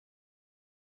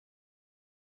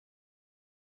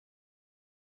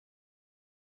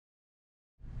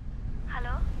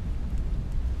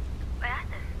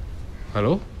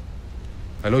Hello?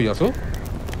 Hello, Yaso?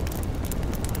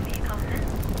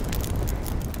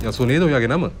 Yaso නේද ඔයාගේ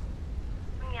නම?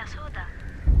 යසෝදා.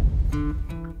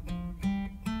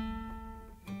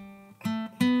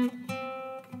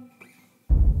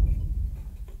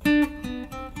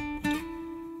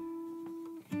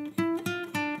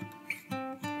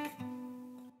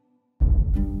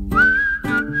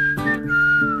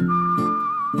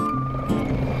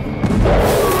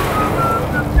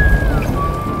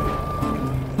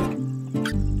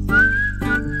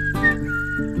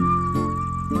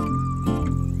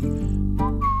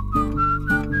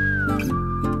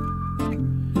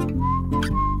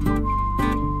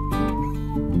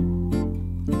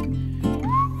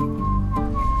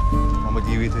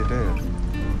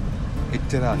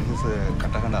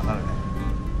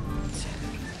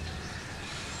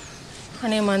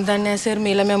 අනේ මන් දන්නේ නැහැ සර්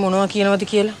මේ ළමයා මොනවා කියනවද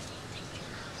කියලා.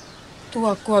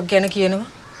 තුවක්කුවක් ගැන කියනවා.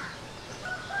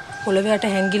 පොළවයට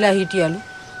හැංගිලා හිටියලු.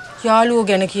 යාළුවෝ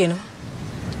ගැන කියනවා.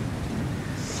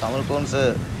 සමල් කොන්ස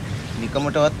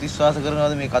නිකමටවත් විශ්වාස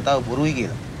කරනවද මේ කතාව බොරුයි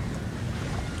කියලා?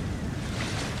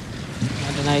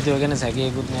 මට නම් ඒක ගැන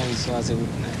සැකයකුත් නැහැ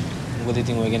විශ්වාසයකුත් නැහැ. මොකද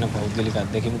ඉතින් ඔය ගැන පෞද්ගලික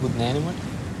අත්දැකීමකුත් නැහැ නේ මට.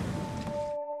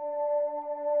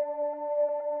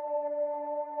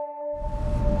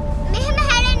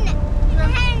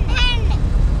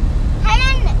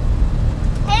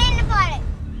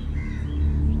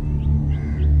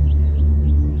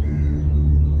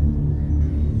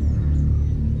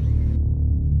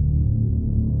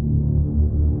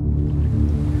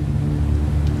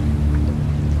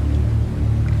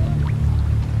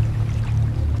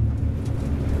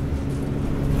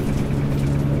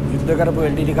 කරපු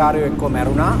එල්ඩීඩී කාර්යෝ එක්ක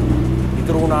මැරුණා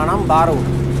ඉතුරු වුණා නම් බාර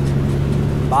වුණා.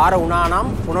 බාර වුණා නම්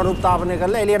පුනරුත්ථාපනය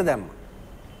කරලා එළියට දැම්මා.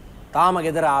 තාම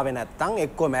ගෙදර ආවේ නැත්තම්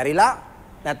එක්ක මැරිලා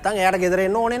නැත්තම් එයාට ගෙදර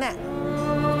එන්න ඕනේ නැහැ.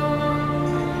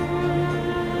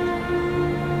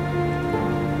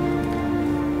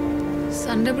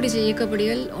 சண்டைபிடி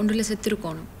செய்யக்கபடிகள் ஒன்றில்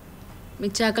செத்துருக்கணும்.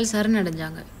 மிச்சாக்கள்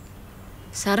சரணடைஞ்சாங்க.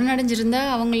 சரணடைஞ்சிருந்தா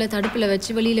அவங்கள தடுப்பில்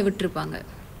வச்சு வெளியில் விட்டுருப்பாங்க.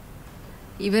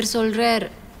 இவர் சொல்கிறார்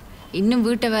இன்னும்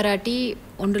வீட்டை வராட்டி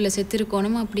ஒன்றில்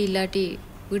செத்துருக்கணும், அப்படி இல்லாட்டி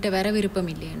வீட்டை வர விருப்பம்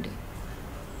இல்லையாண்டு.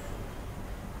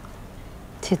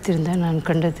 செத்திருந்தா நான்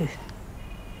கண்டது.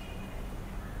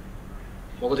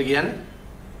 මොකද කියන්නේ?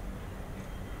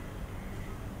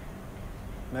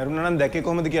 මරුණා නම් දැක්කේ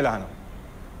කොහමද කියලා අහනවා.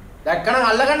 දැක්කනම්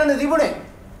අල්ලගන්නද තිබුණේ?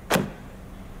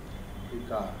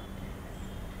 විකාර.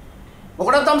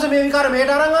 මොකටද තම්ස මේ විකාර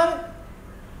මෙහෙට අරන් ආවේ?